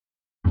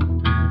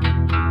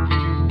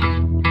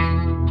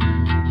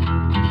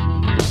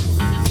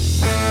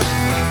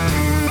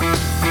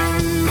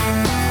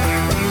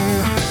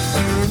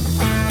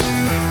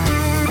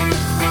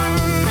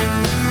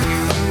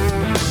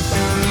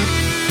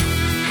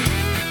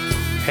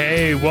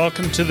Hey,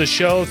 welcome to the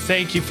show.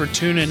 Thank you for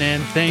tuning in.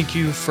 Thank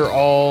you for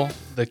all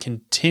the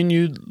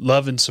continued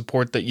love and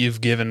support that you've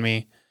given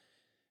me.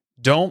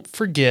 Don't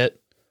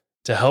forget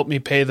to help me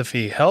pay the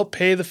fee. Help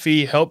pay the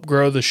fee. Help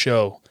grow the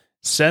show.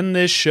 Send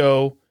this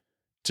show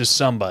to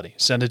somebody.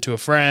 Send it to a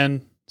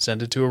friend.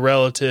 Send it to a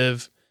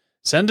relative.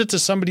 Send it to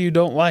somebody you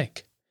don't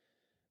like.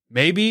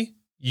 Maybe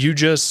you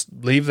just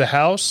leave the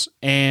house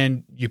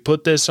and you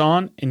put this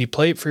on and you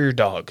play it for your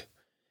dog.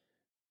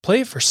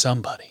 Play it for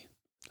somebody.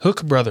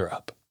 Hook a brother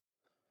up.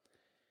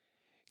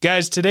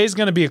 Guys, today's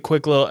going to be a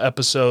quick little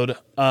episode.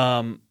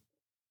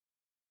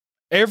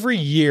 Every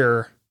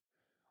year,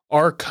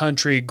 our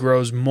country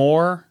grows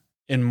more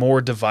and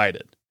more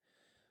divided.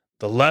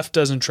 The left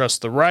doesn't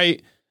trust the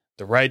right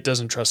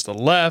doesn't trust the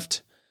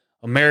left.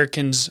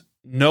 Americans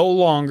no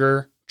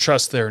longer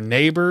trust their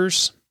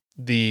neighbors,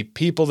 the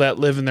people that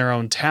live in their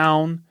own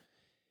town.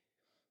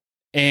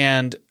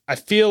 And I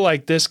feel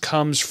like this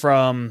comes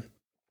from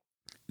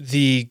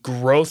the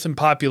growth in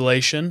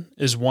population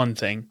is one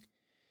thing.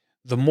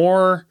 The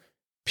more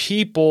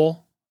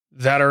people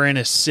that are in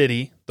a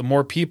city, the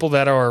more people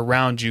that are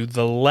around you,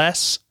 the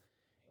less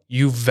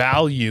you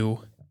value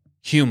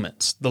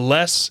humans, the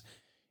less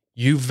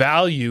you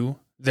value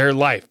their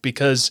life,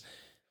 because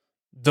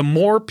the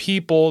more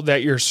people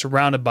that you're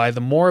surrounded by,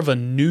 the more of a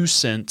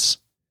nuisance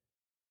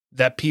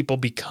that people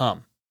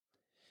become.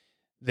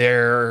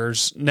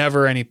 There's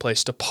never any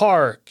place to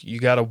park.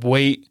 You got to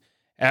wait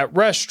at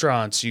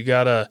restaurants. You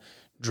got to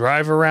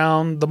drive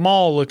around the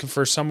mall looking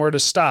for somewhere to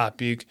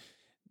stop.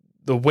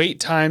 The wait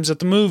times at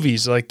the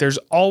movies, like there's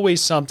always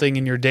something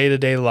in your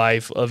day-to-day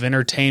life of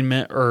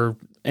entertainment or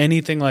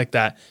anything like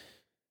that,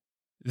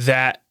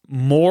 that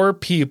more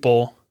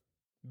people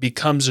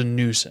becomes a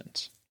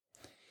nuisance.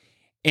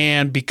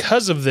 And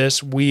because of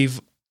this, we've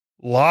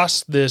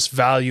lost this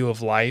value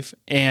of life,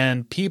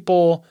 and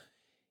people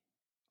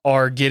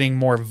are getting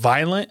more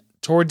violent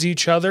towards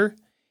each other,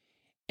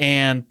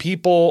 and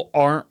people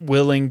aren't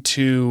willing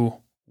to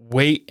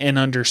wait and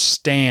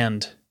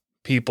understand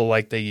people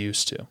like they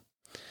used to.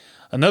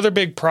 Another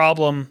big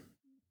problem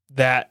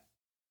that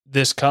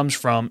this comes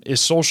from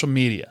is social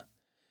media.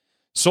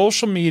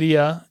 Social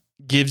media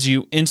gives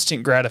you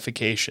instant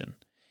gratification,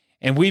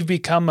 and we've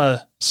become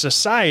a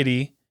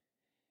society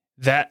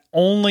that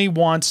only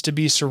wants to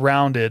be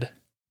surrounded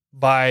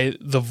by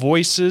the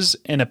voices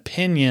and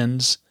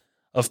opinions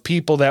of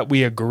people that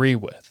we agree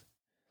with.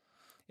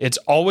 It's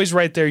always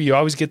right there. You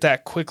always get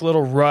that quick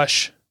little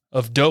rush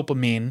of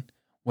dopamine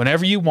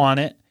whenever you want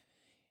it,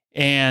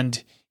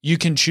 and you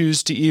can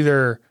choose to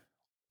either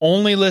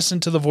only listen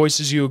to the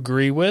voices you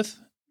agree with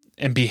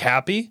and be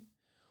happy,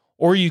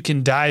 or you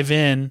can dive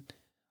in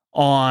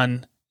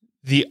on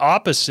the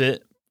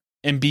opposite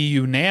and be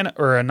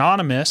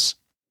anonymous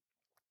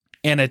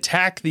and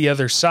attack the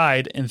other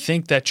side and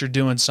think that you're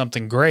doing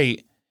something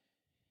great.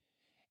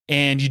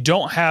 And you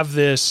don't have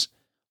this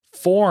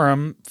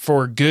forum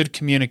for good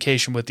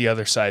communication with the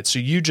other side. So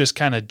you just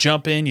kind of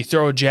jump in, you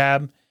throw a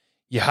jab,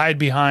 you hide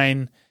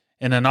behind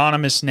an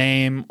anonymous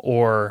name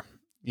or,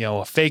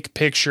 a fake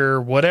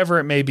picture, whatever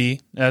it may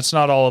be. That's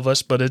not all of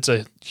us, but it's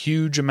a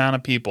huge amount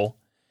of people.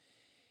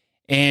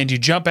 And you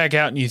jump back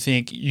out and you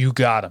think you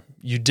got him.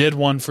 You did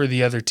one for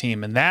the other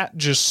team. And that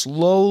just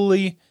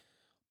slowly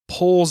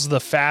pulls the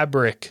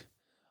fabric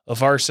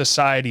of our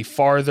society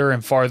farther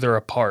and farther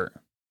apart.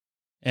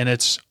 And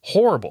it's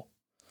horrible.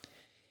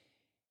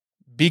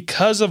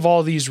 Because of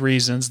all these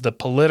reasons, the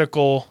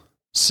political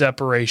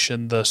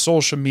separation, the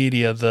social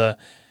media,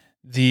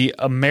 the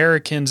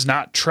Americans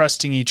not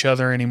trusting each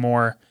other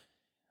anymore,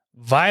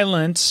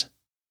 violence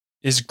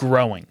is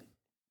growing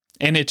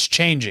and it's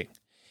changing.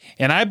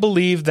 And I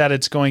believe that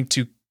it's going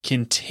to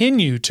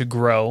continue to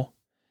grow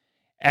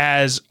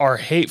as our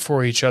hate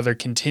for each other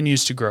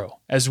continues to grow.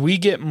 As we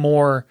get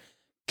more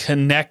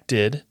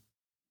connected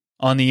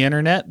on the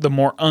internet, the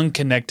more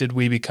unconnected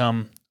we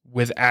become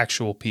with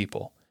actual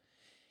people.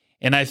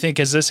 And I think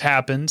as this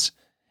happens,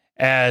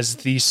 as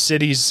these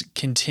cities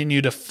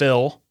continue to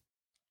fill,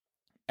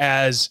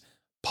 as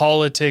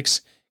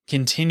politics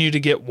continue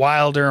to get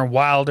wilder and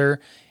wilder,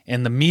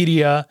 and the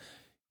media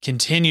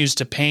continues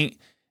to paint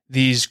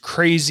these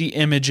crazy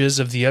images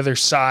of the other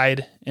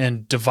side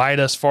and divide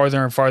us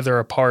farther and farther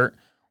apart,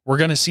 we're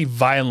going to see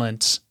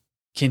violence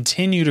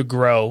continue to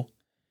grow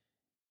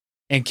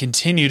and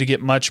continue to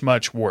get much,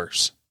 much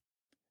worse.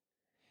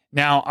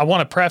 Now, I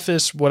want to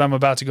preface what I'm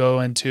about to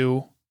go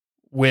into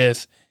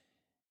with,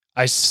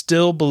 I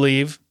still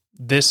believe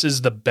this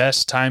is the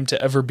best time to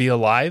ever be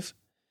alive.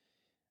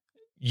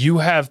 You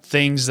have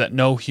things that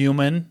no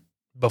human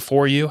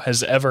before you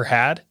has ever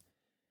had,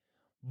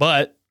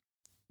 but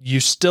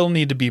you still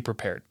need to be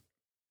prepared.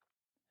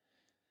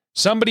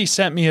 Somebody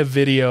sent me a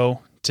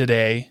video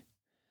today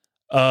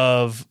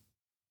of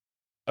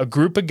a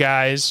group of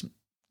guys,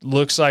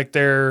 looks like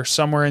they're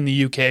somewhere in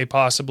the UK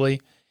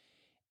possibly,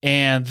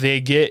 and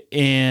they get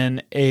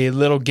in a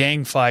little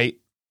gang fight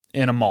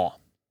in a mall.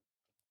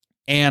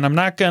 And I'm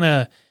not going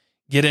to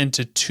get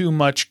into too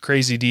much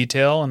crazy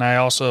detail, and I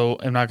also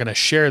am not going to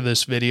share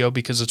this video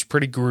because it's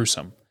pretty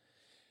gruesome.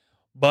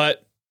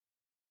 But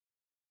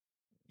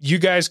you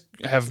guys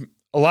have,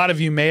 a lot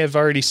of you may have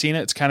already seen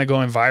it. It's kind of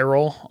going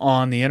viral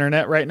on the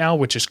internet right now,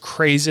 which is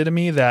crazy to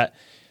me that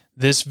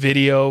this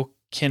video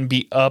can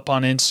be up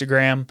on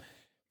Instagram.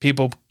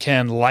 People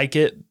can like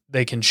it.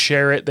 They can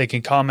share it. They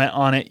can comment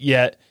on it.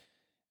 Yet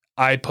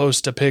I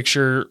post a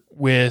picture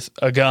with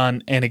a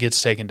gun and it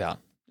gets taken down.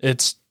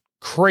 It's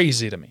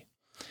crazy to me.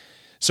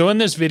 So in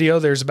this video,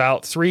 there's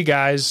about 3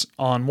 guys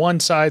on one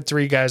side,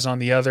 3 guys on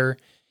the other,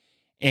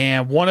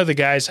 and one of the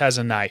guys has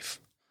a knife.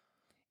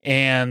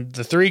 And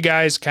the 3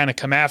 guys kind of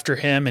come after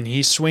him, and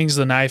he swings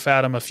the knife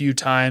at him a few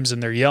times,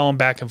 and they're yelling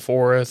back and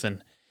forth,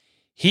 and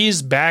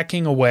he's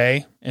backing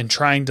away and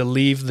trying to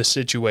leave the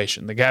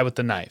situation, the guy with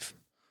the knife.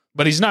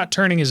 But he's not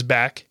turning his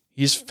back.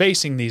 He's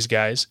facing these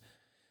guys,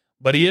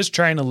 but he is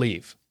trying to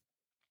leave.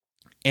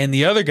 And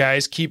the other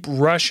guys keep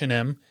rushing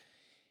him,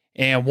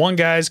 and one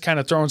guy's kind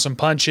of throwing some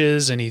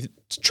punches, and he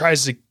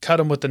tries to cut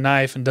him with the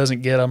knife and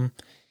doesn't get him.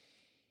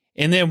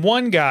 And then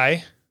one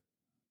guy,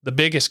 the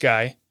biggest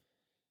guy,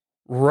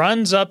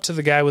 runs up to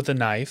the guy with the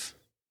knife,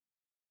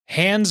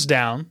 hands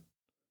down,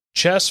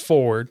 chest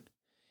forward,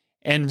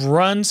 and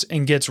runs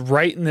and gets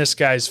right in this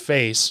guy's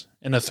face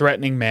in a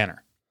threatening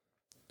manner.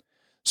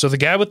 So the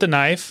guy with the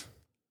knife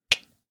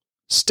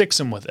sticks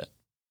him with it.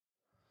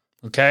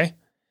 Okay?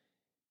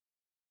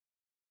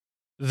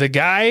 The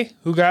guy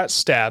who got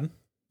stabbed,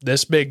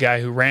 this big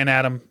guy who ran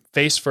at him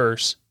face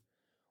first,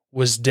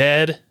 was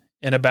dead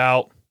in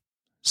about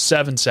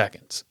 7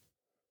 seconds.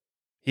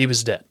 He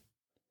was dead.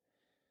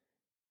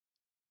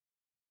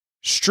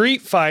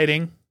 Street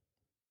fighting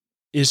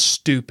is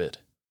stupid.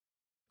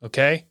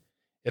 Okay?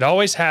 It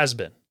always has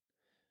been.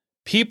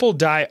 People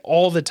die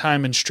all the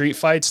time in street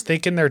fights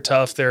thinking they're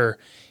tough. They're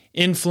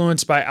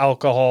influenced by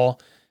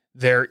alcohol.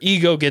 Their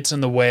ego gets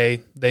in the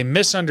way. They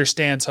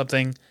misunderstand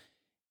something.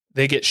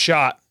 They get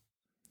shot.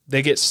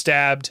 They get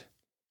stabbed.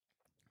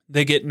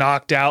 They get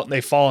knocked out.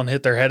 They fall and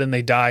hit their head and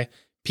they die.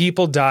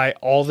 People die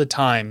all the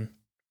time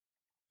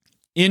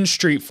in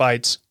street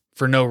fights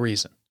for no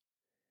reason.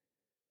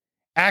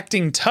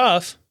 Acting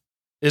tough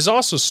is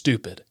also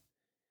stupid.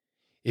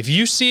 If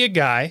you see a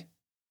guy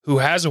who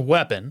has a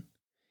weapon,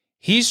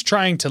 he's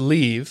trying to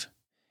leave,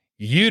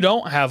 you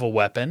don't have a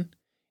weapon,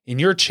 and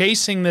you're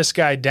chasing this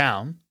guy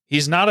down.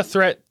 He's not a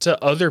threat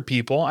to other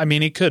people. I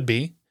mean, he could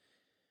be,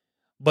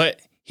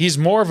 but he's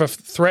more of a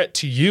threat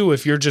to you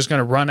if you're just going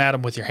to run at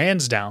him with your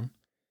hands down.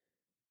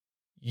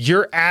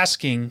 You're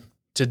asking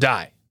to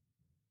die.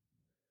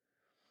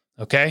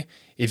 Okay?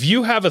 If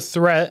you have a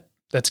threat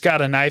that's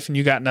got a knife and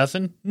you got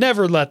nothing,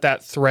 never let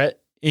that threat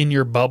in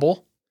your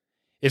bubble.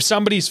 If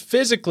somebody's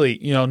physically,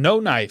 no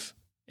knife,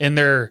 and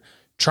they're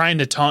trying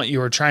to taunt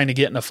you or trying to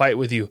get in a fight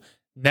with you,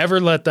 never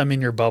let them in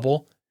your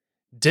bubble.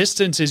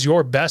 Distance is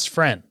your best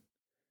friend.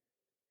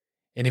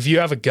 And if you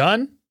have a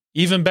gun,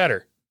 even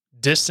better.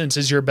 Distance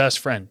is your best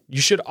friend.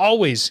 You should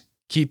always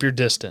keep your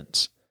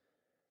distance.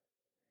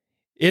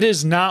 It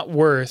is not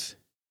worth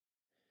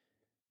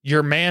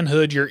your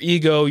manhood, your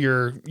ego,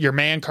 your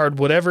man card,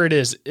 whatever it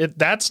is.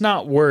 That's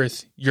not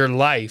worth your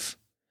life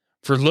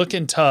for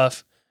looking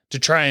tough to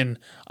try and,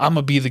 I'm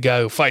going to be the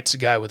guy who fights the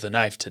guy with a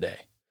knife today.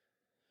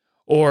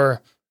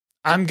 Or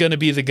I'm going to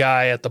be the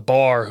guy at the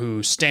bar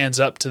who stands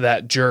up to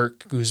that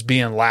jerk who's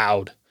being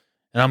loud,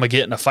 and I'm going to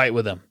get in a fight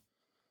with him.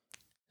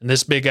 And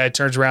this big guy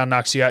turns around,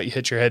 knocks you out, you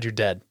hit your head, you're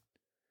dead.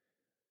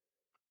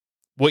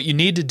 What you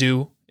need to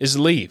do is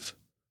leave.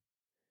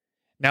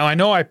 Now, I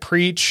know I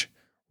preach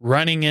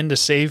running in to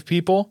save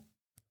people.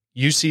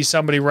 You see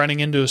somebody running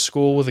into a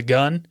school with a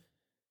gun,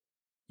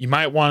 you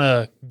might want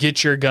to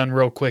get your gun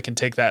real quick and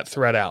take that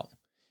threat out.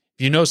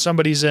 If you know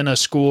somebody's in a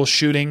school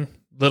shooting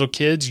little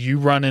kids, you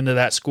run into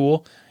that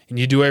school and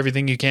you do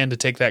everything you can to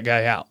take that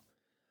guy out.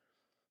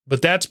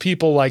 But that's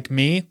people like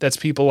me. That's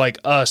people like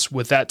us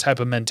with that type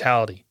of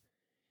mentality.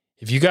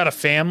 If you got a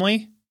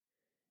family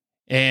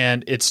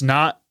and it's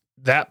not,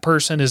 that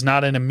person is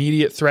not an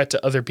immediate threat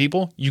to other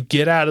people, you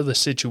get out of the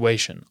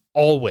situation.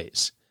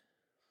 Always.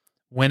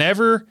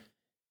 Whenever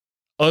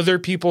other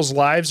people's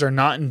lives are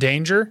not in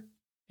danger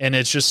and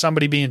it's just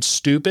somebody being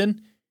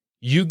stupid,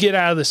 you get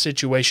out of the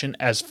situation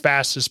as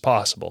fast as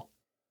possible.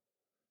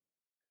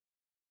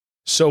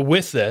 So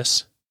with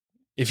this,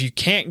 if you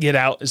can't get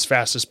out as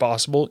fast as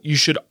possible, you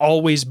should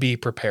always be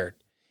prepared.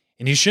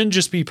 And you shouldn't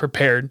just be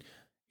prepared,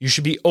 you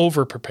should be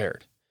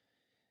over-prepared.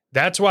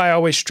 That's why I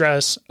always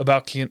stress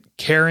about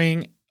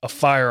carrying a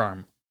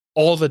firearm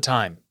all the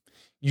time.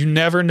 You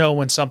never know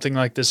when something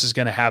like this is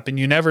going to happen.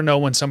 You never know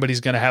when somebody's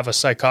going to have a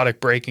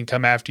psychotic break and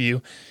come after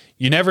you.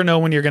 You never know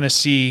when you're going to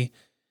see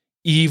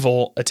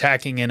evil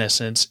attacking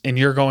innocents and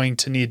you're going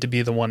to need to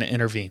be the one to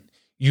intervene.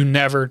 You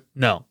never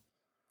know.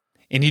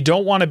 And you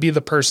don't want to be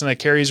the person that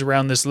carries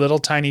around this little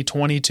tiny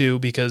 22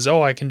 because,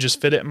 I can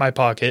just fit it in my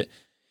pocket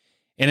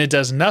and it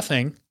does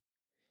nothing.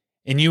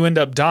 And you end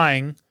up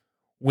dying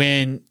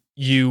when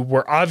you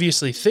were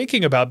obviously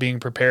thinking about being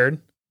prepared,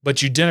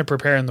 but you didn't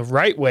prepare in the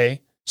right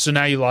way. So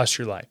now you lost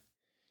your life.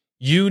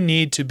 You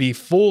need to be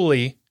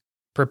fully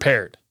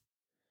prepared.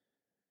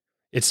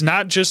 It's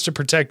not just to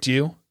protect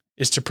you,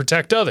 it's to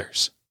protect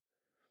others.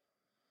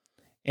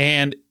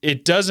 And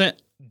it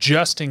doesn't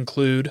just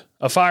include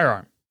a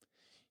firearm.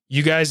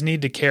 You guys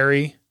need to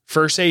carry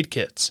first aid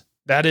kits.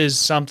 That is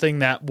something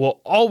that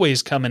will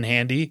always come in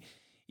handy.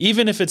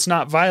 Even if it's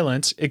not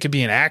violence, it could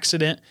be an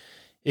accident.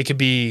 It could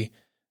be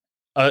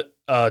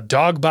a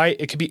dog bite.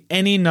 It could be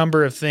any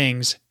number of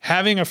things.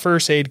 Having a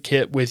first aid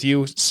kit with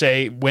you,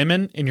 say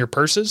women in your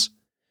purses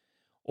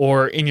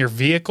or in your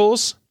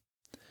vehicles.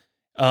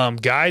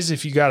 Guys,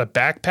 if you got a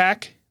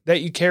backpack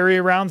that you carry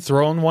around,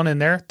 throwing one in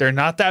there, they're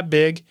not that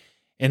big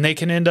and they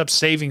can end up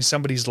saving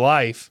somebody's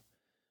life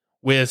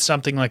with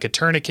something like a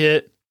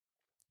tourniquet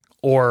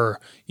or,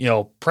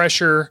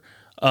 pressure.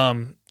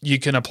 You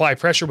can apply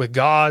pressure with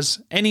gauze,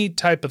 any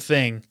type of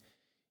thing.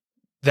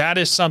 That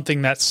is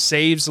something that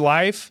saves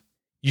life.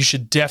 You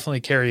should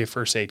definitely carry a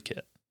first aid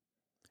kit.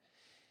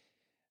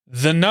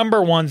 The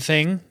number one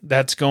thing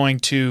that's going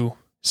to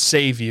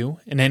save you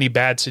in any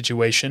bad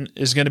situation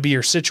is going to be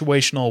your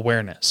situational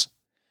awareness.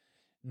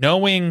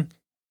 Knowing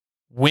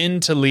when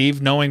to leave,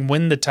 knowing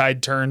when the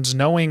tide turns,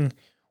 knowing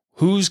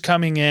who's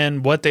coming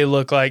in, what they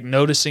look like,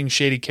 noticing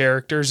shady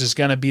characters is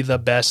going to be the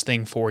best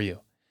thing for you.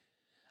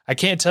 I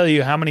can't tell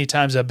you how many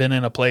times I've been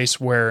in a place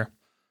where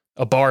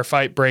a bar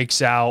fight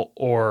breaks out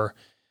or,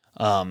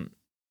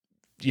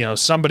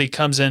 somebody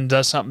comes in,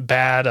 does something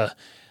bad,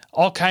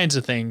 all kinds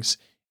of things.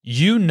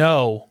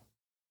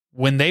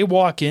 When they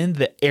walk in,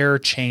 the air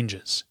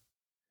changes.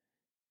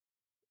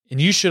 And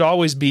you should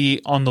always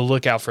be on the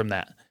lookout for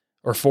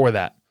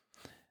that.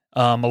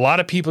 A lot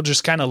of people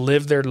just kind of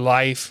live their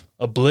life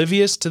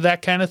oblivious to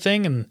that kind of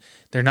thing, and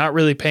they're not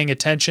really paying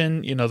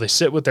attention. They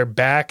sit with their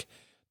back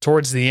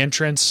towards the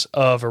entrance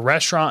of a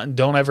restaurant and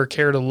don't ever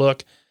care to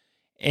look.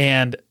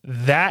 And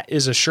that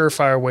is a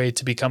surefire way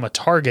to become a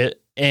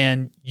target,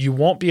 and you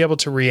won't be able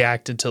to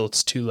react until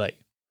it's too late.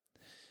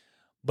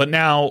 But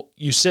now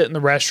you sit in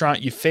the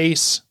restaurant, you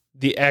face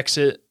the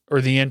exit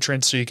or the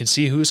entrance so you can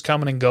see who's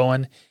coming and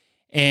going.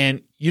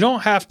 And you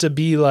don't have to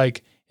be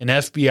like an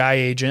FBI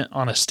agent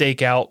on a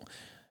stakeout,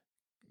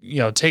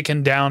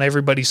 taking down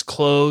everybody's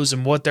clothes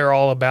and what they're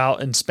all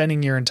about and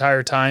spending your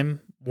entire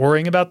time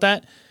worrying about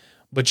that.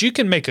 But you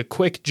can make a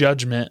quick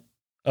judgment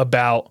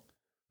about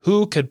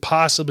who could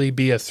possibly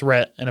be a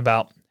threat in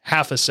about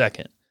half a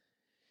second.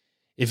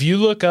 If you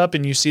look up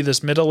and you see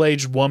this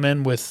middle-aged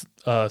woman with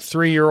a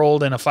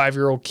 3-year-old and a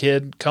 5-year-old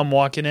kid come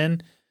walking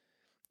in,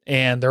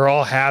 and they're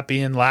all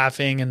happy and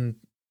laughing and,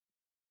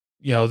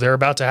 they're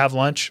about to have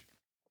lunch,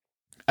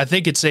 I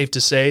think it's safe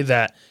to say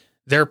that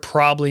they're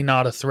probably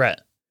not a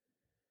threat.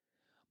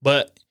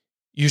 But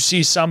you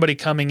see somebody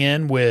coming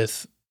in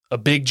with a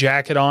big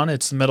jacket on.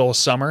 It's the middle of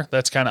summer.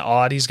 That's kind of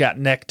odd. He's got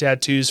neck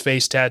tattoos,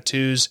 face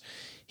tattoos.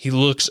 He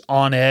looks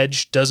on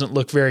edge, doesn't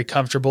look very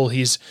comfortable.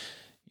 He's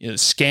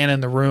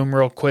scanning the room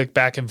real quick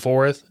back and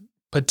forth.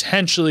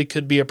 Potentially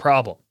could be a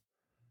problem.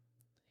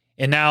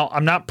 And now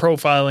I'm not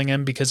profiling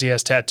him because he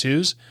has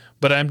tattoos,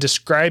 but I'm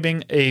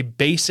describing a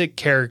basic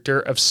character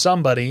of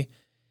somebody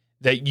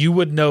that you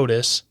would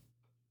notice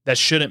that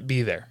shouldn't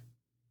be there.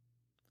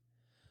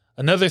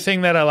 Another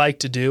thing that I like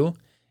to do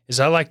is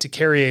I like to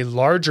carry a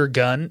larger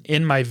gun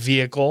in my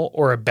vehicle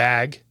or a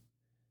bag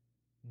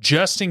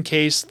just in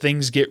case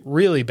things get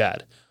really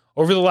bad.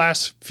 Over the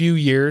last few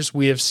years,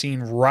 we have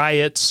seen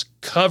riots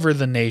cover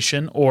the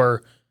nation,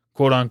 or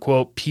quote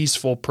unquote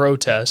peaceful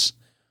protests,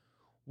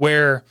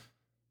 where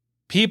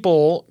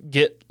people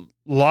get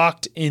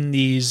locked in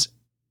these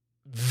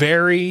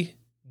very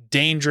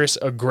dangerous,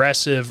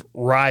 aggressive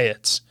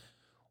riots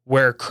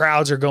where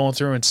crowds are going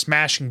through and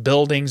smashing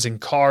buildings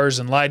and cars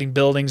and lighting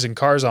buildings and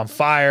cars on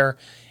fire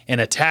and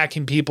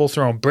attacking people,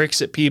 throwing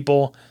bricks at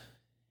people.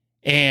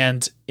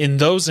 And in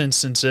those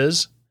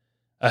instances,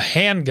 a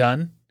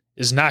handgun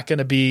is not going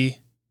to be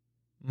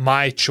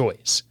my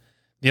choice.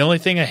 The only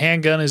thing a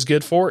handgun is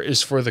good for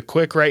is for the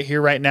quick right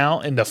here, right now,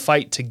 and to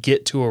fight to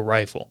get to a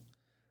rifle.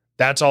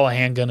 That's all a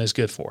handgun is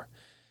good for.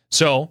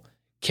 So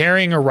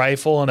carrying a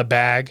rifle in a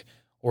bag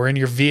or in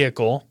your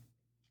vehicle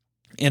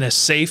in a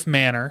safe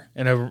manner,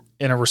 in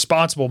a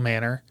responsible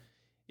manner,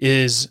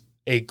 is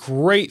a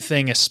great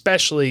thing,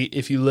 especially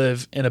if you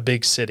live in a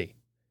big city.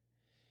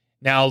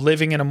 Now,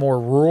 living in a more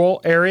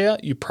rural area,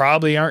 you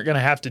probably aren't going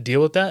to have to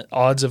deal with that.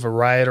 Odds of a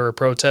riot or a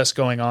protest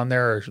going on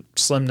there are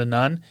slim to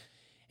none.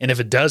 And if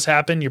it does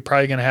happen, you're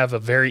probably going to have a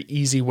very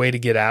easy way to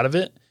get out of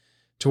it.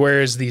 To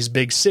whereas these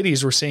big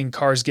cities, we're seeing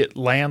cars get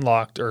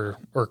landlocked or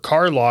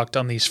car locked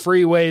on these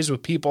freeways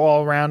with people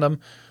all around them,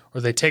 or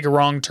they take a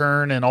wrong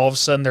turn and all of a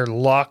sudden they're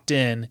locked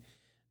in,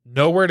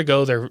 nowhere to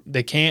go.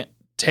 They can't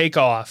take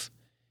off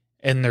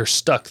and they're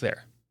stuck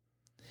there.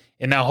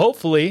 And now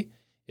hopefully,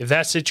 if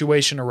that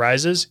situation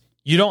arises,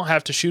 you don't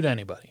have to shoot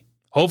anybody.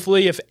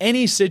 Hopefully, if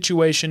any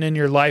situation in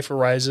your life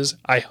arises,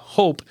 I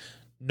hope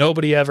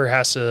nobody ever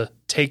has to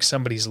take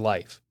somebody's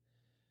life.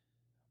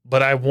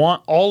 But I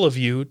want all of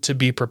you to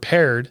be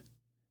prepared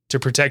to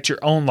protect your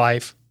own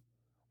life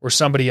or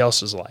somebody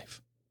else's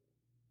life.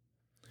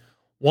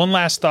 One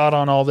last thought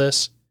on all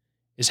this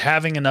is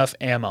having enough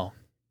ammo.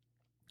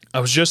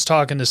 I was just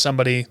talking to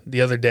somebody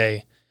the other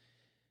day,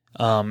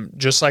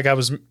 just like I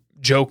was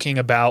joking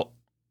about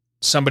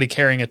somebody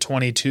carrying a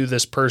 22.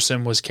 This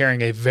person was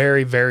carrying a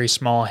very, very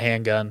small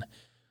handgun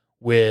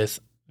with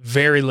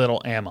very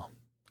little ammo.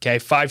 Okay,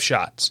 5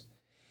 shots.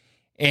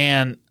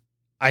 And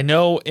I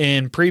know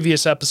in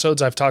previous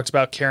episodes I've talked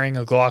about carrying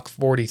a Glock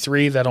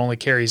 43 that only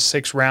carries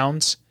 6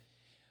 rounds.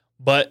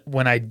 But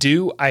when I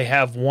do, I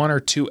have 1 or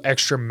 2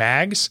 extra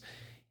mags,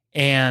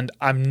 and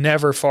I'm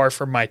never far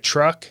from my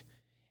truck.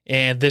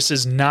 And this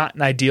is not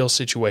an ideal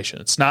situation.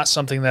 It's not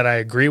something that I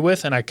agree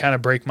with, and I kind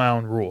of break my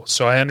own rules.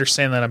 So I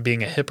understand that I'm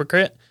being a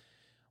hypocrite,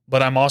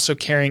 but I'm also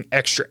carrying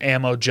extra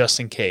ammo just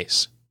in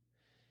case.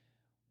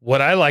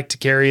 What I like to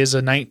carry is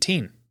a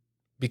 19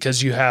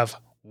 because you have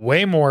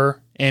way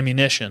more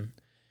ammunition,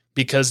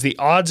 because the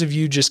odds of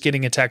you just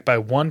getting attacked by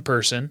one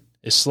person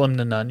is slim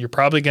to none. You're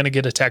probably going to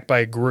get attacked by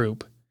a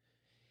group.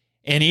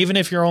 And even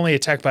if you're only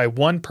attacked by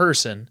one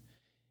person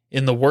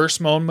in the worst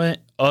moment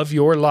of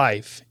your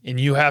life and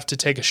you have to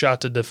take a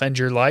shot to defend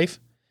your life,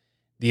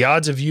 the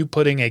odds of you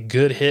putting a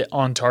good hit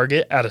on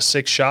target out of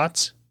 6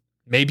 shots,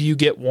 maybe you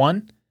get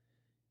 1,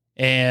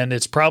 and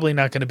it's probably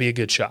not going to be a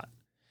good shot.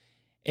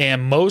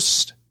 And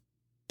most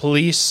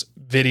police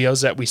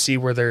videos that we see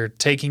where they're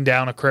taking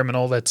down a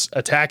criminal that's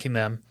attacking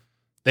them,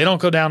 they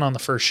don't go down on the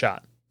first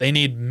shot. They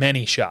need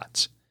many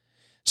shots.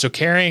 So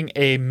carrying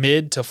a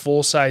mid to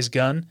full size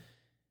gun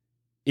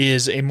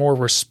is a more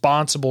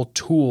responsible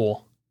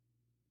tool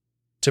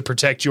to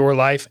protect your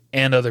life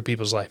and other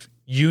people's life.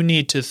 You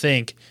need to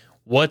think,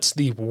 what's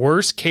the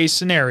worst case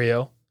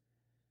scenario?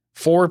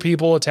 4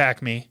 people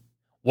attack me.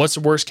 What's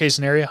the worst case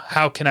scenario?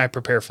 How can I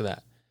prepare for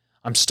that?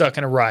 I'm stuck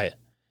in a riot.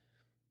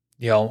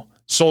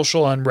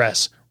 Social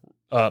unrest,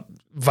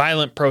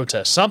 violent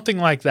protests, something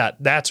like that.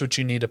 That's what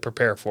you need to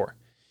prepare for.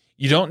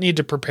 You don't need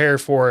to prepare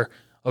for,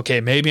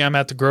 okay, maybe I'm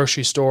at the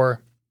grocery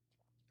store.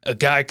 A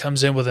guy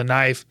comes in with a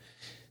knife,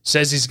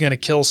 says he's going to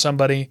kill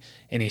somebody,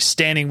 and he's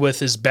standing with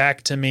his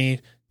back to me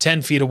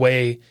 10 feet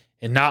away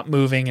and not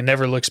moving and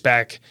never looks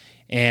back.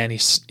 And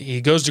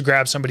he goes to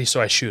grab somebody,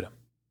 so I shoot him.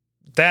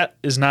 That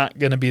is not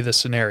going to be the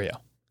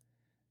scenario.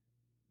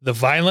 The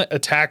violent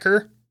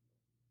attacker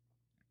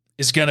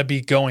is going to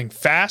be going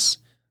fast.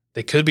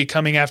 They could be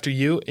coming after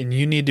you, and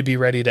you need to be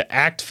ready to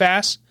act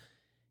fast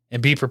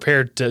and be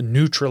prepared to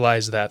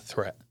neutralize that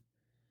threat.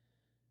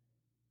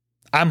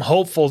 I'm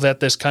hopeful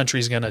that this country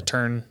is going to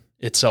turn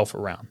itself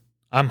around.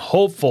 I'm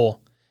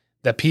hopeful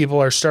that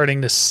people are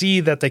starting to see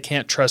that they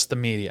can't trust the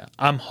media.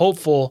 I'm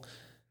hopeful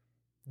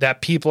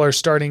that people are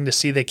starting to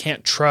see they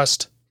can't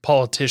trust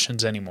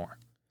politicians anymore.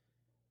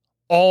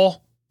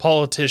 All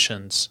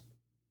politicians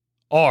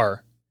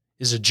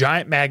is a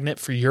giant magnet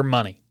for your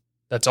money.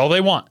 That's all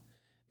they want.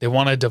 They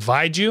want to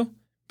divide you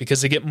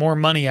because they get more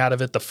money out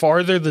of it. The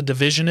farther the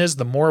division is,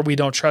 the more we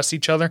don't trust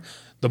each other,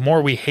 the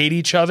more we hate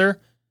each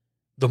other,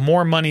 the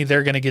more money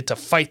they're going to get to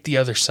fight the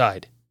other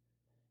side.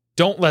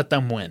 Don't let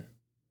them win.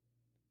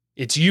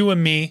 It's you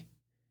and me.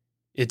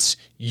 It's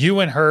you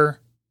and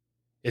her.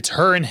 It's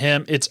her and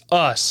him. It's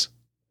us,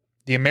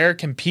 the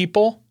American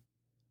people,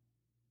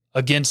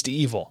 against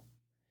evil.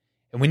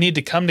 And we need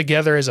to come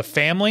together as a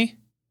family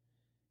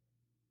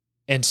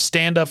and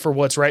stand up for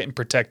what's right and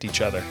protect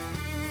each other.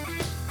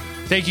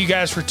 Thank you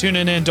guys for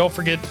tuning in. Don't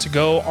forget to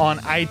go on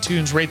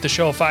iTunes, rate the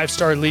show a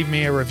 5-star, leave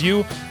me a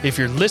review. If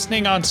you're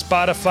listening on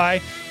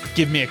Spotify,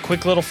 give me a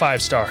quick little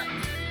 5-star.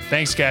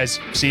 Thanks, guys.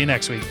 See you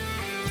next week.